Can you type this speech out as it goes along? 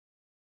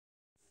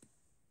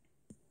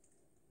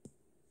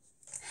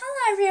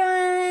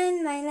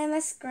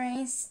is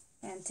Grace,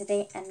 and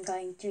today I'm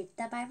going to read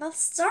the Bible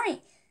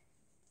story.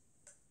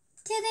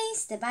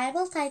 The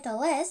Bible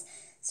title is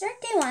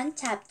 31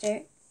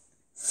 chapter,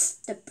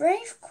 The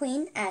Brave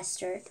Queen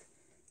Esther.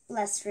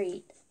 Let's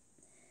read.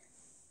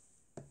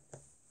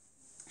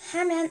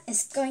 Haman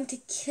is going to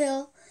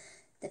kill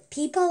the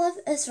people of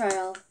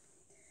Israel,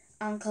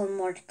 Uncle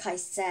Mordecai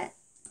said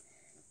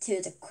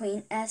to the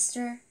Queen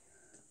Esther.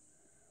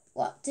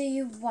 What do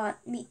you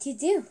want me to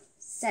do?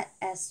 Said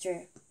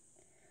Esther.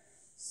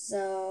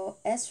 So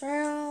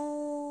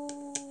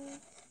Israel,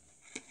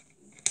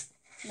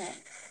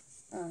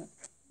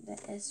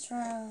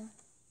 Israel.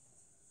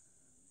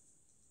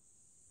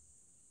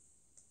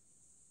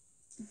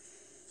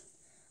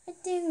 I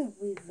think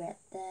we read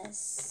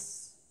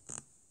this.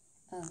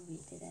 Oh, we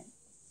didn't.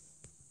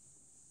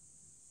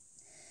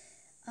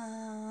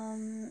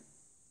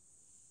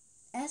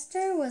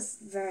 Esther was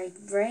very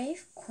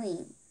brave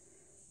queen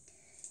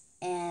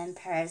in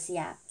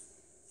Persia.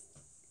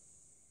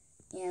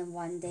 And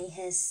one day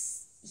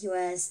he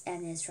was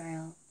in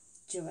Israel,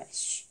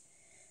 Jewish.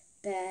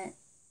 But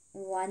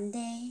one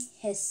day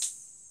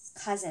his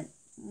cousin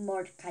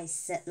Mordecai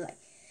said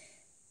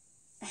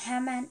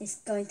Haman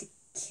is going to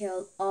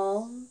kill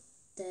all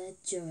the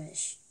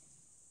Jewish.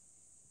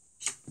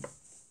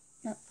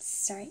 No,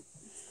 sorry.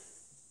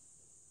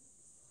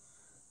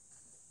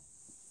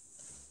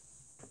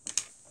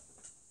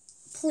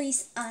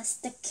 Please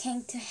ask the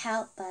king to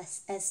help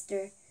us,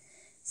 Esther,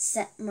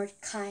 said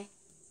Mordecai.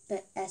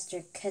 But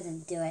Esther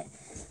couldn't do it.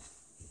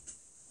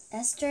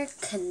 Esther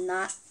could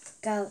not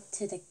go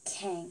to the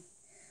king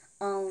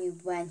only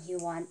when he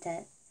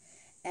wanted.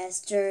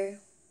 Esther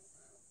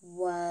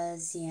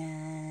was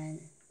an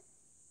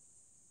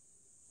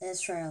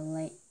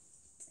Israelite.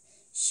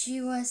 She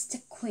was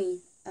the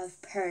queen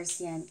of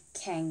Persian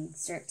King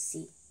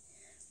Xerxes.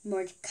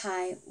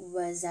 Mordecai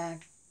was a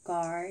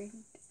guard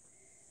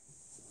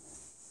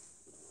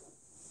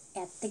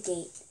at the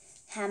gate.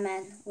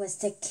 Haman was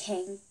the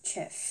king's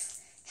chief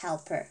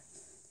helper.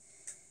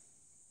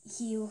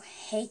 He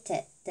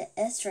hated the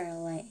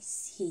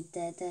Israelites. He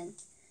didn't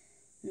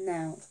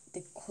know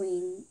the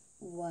queen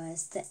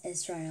was the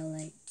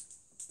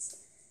Israelites.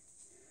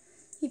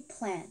 He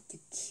planned to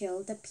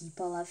kill the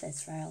people of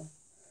Israel.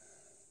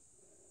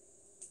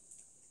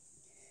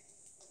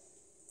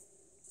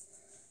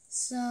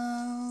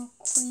 So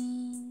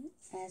Queen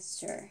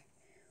Esther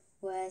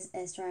was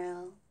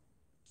Israelites,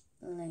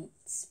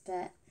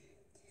 but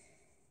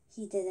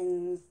he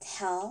didn't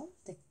tell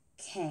the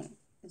King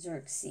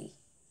Xerxes.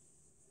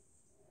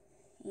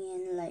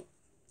 And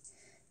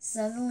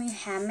suddenly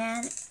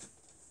Haman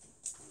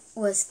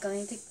was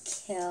going to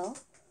kill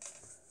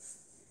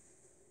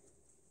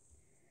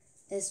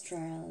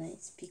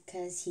Israelites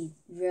because he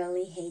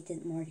really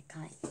hated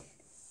Mordecai.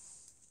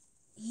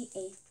 He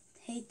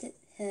hated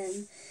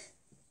him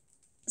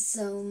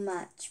so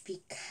much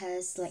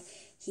because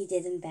he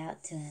didn't bow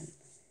to him.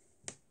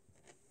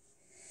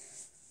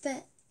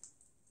 But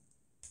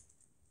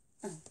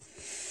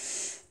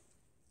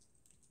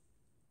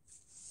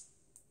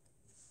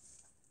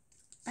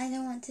I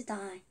don't want to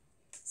die,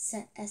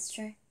 said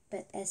Esther,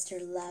 but Esther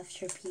loved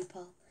her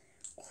people.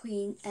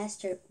 Queen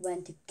Esther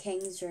went to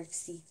King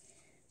Xerxes.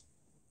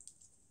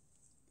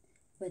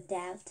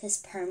 Without his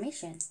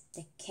permission,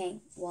 the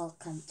king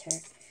welcomed her.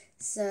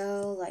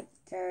 So,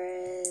 there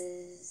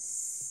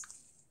is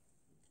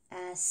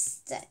a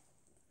stick.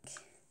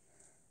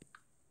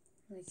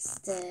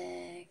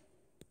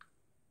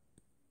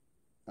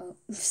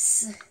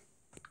 Oops.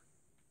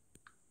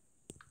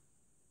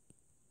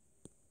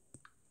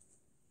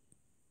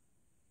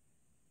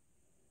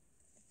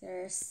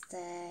 There's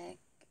the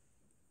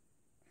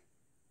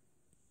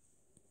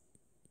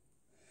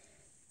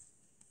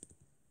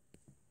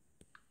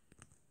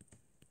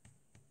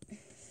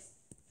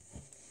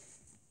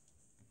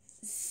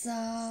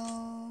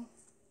so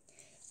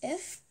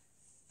if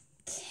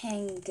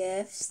king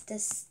gives the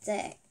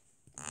stick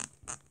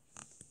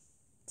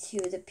to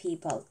the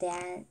people,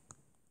 then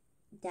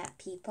that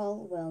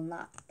people will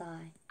not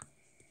die.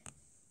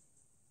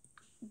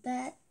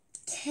 But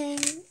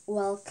king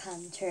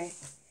welcomed her.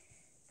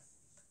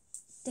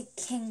 The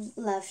king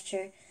loved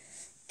her.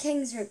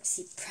 King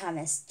Xerxes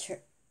promised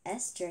her,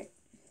 Esther,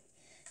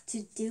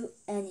 to do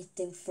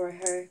anything for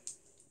her.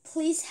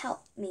 Please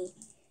help me.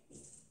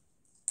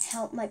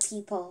 Help my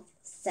people,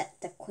 said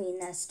the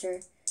Queen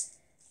Esther.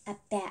 A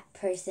bad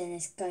person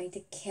is going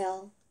to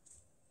kill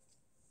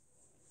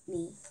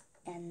me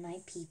and my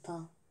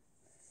people.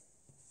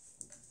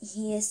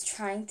 He is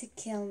trying to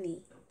kill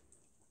me.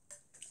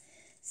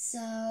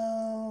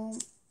 So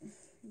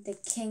the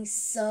king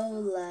so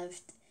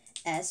loved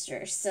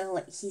Esther, so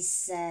he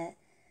said,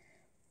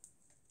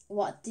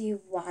 what do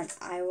you want?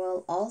 I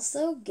will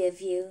also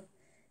give you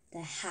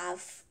the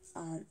half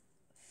of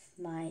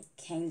my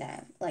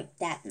kingdom,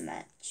 that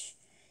much.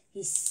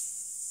 He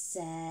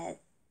said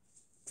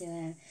to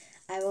him,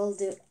 I will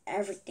do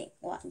everything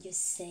what you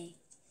say.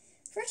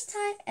 First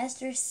time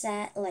Esther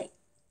said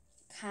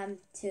come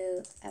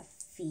to a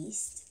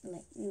feast,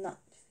 not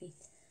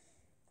feast,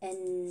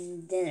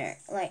 and dinner,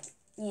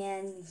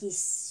 And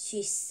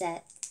she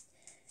said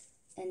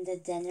in the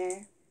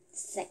dinner,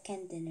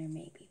 second dinner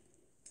maybe,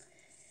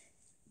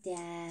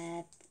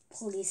 that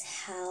please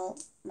help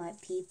my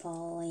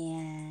people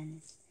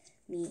and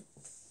me.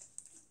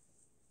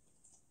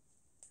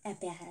 A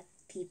bad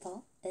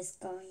people is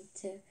going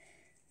to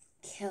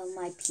kill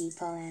my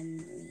people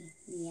and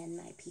me and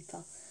my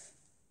people.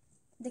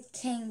 The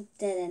king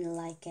didn't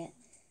like it.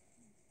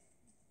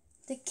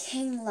 The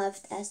king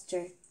loved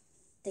Esther.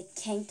 The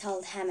king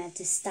told Haman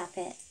to stop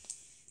it.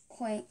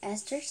 Queen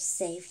Esther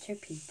saved her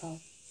people.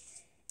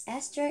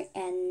 Esther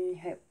and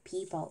her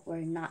people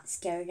were not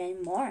scared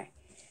anymore.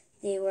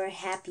 They were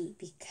happy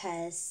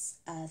because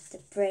of the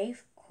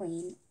brave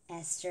Queen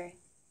Esther.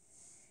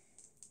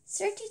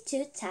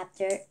 32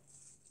 chapter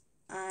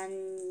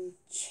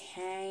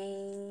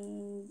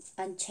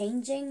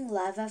Unchanging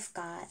Love of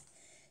God.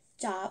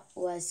 Job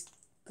was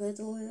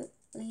goodly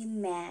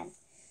man.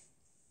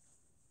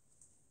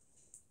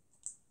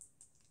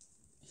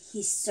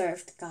 He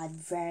served God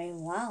very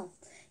well.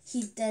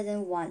 He did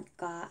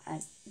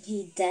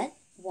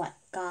what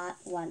God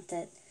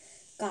wanted.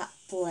 God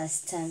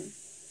blessed him.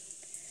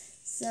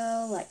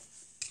 So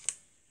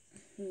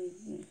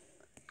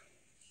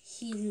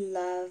he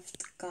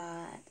loved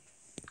God.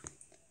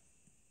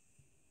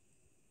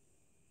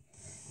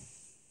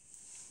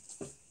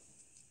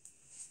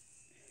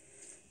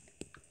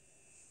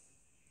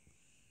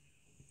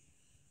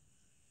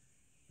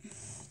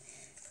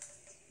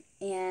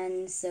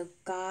 And so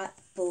God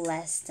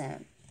blessed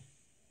him.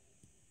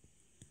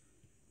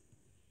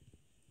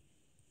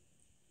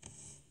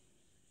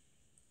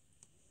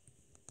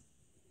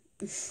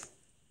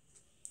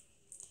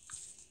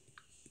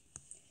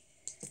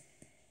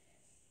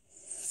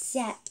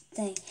 Sad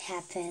thing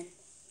happened.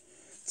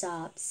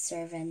 Job's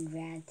servant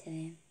ran to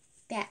him.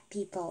 Bad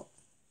people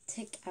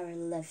took our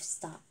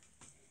livestock.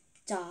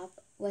 Job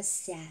was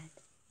sad.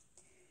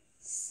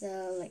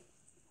 So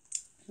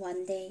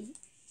one day,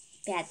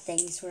 bad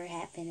things were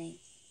happening.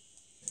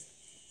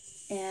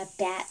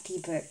 Bad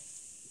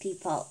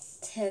people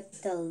took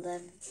the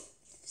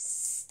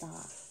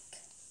livestock.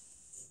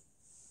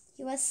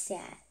 He was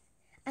sad.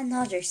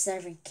 Another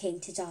servant came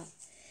to Job.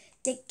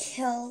 They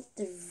killed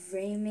the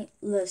remaining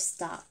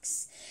livestock.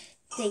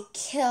 They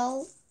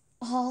killed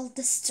all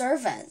the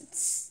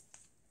servants.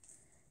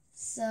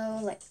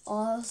 So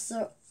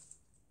also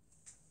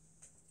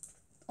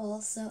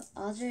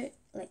other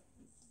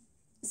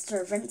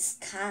servants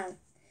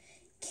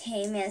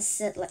came and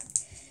said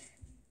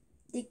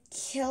they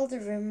killed the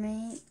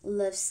remaining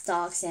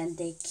livestock and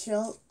they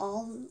killed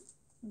all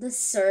the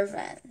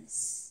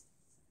servants.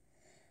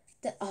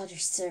 The other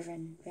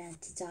servant ran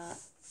to Job.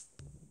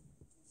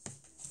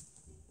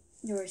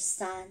 Your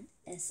son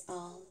is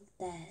all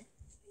dead.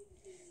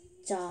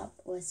 Job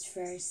was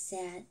very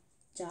sad.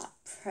 Job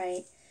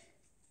prayed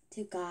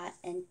to God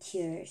in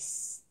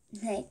tears.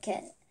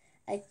 Naked,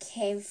 I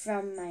came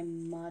from my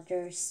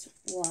mother's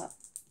womb.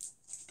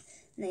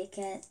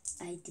 Naked,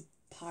 I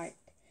depart.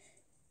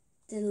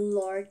 The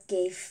Lord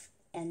gave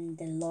and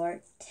the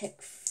Lord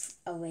took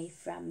away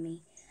from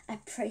me. I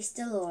praise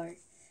the Lord.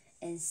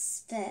 In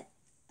spite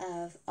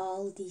of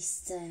all these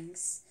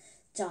things,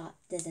 Job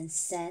didn't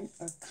sin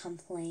or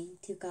complain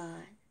to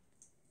God.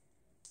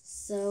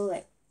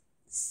 So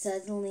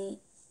suddenly,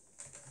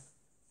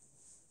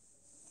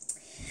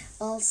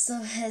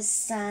 also his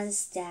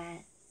son's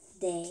dad.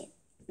 He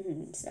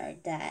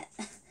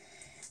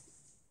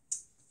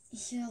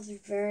was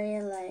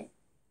very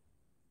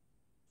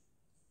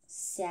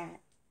sad,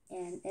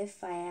 and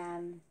if I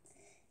am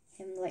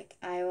him,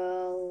 I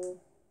will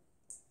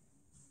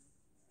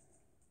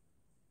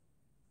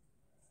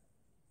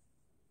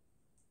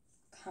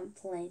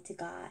complain to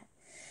God.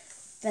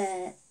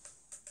 But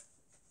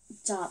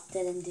Job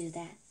didn't do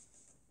that.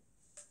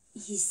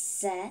 He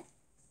said,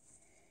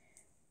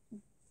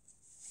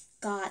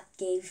 God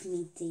gave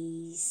me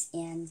these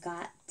and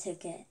God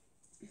took it.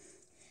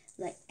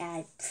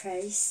 I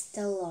praised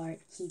the Lord.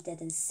 He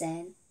didn't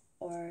sin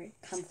or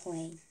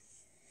complain.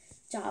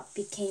 Job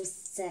became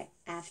sick.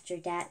 After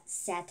that,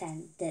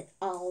 Satan did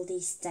all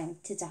these things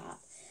to Job.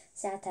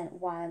 Satan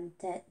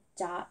wanted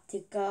Job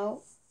to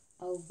go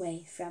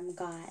away from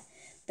God.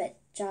 But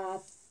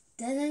Job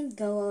didn't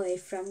go away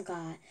from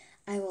God.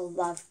 I will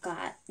love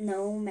God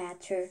no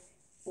matter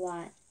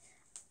what.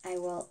 I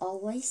will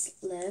always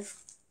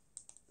love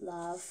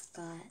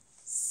God,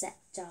 said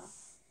Job.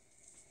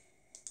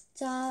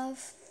 Job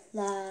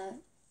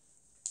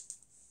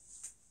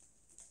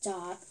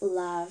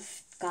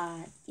loved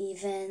God.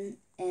 Even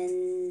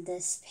in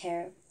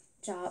despair,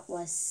 Job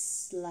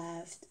was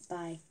loved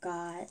by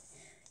God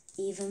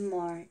even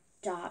more.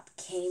 Job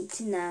came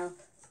to know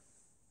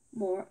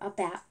more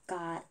about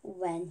God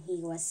when he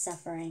was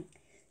suffering.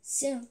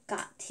 Soon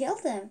God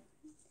healed him.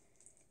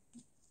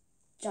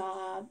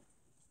 Job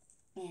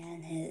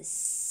and his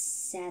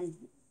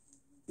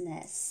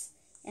sadness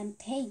and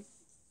pain.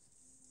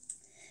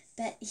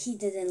 But he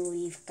didn't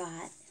leave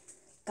God.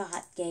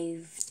 God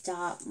gave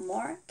Job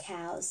more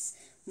cows,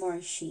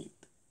 more sheep.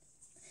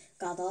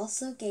 God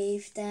also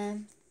gave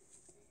him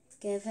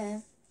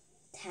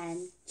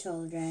 10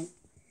 children.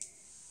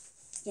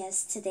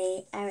 Yes,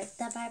 today I read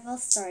the Bible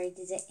story.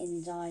 Did you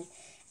enjoy?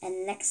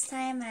 And next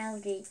time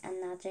I'll read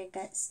another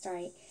God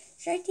story.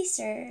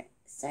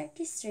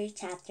 33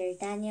 chapter,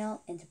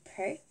 Daniel and the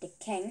Pearl, the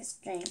King's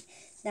Dream.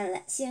 Then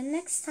let's see you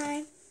next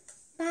time.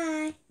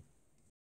 Bye.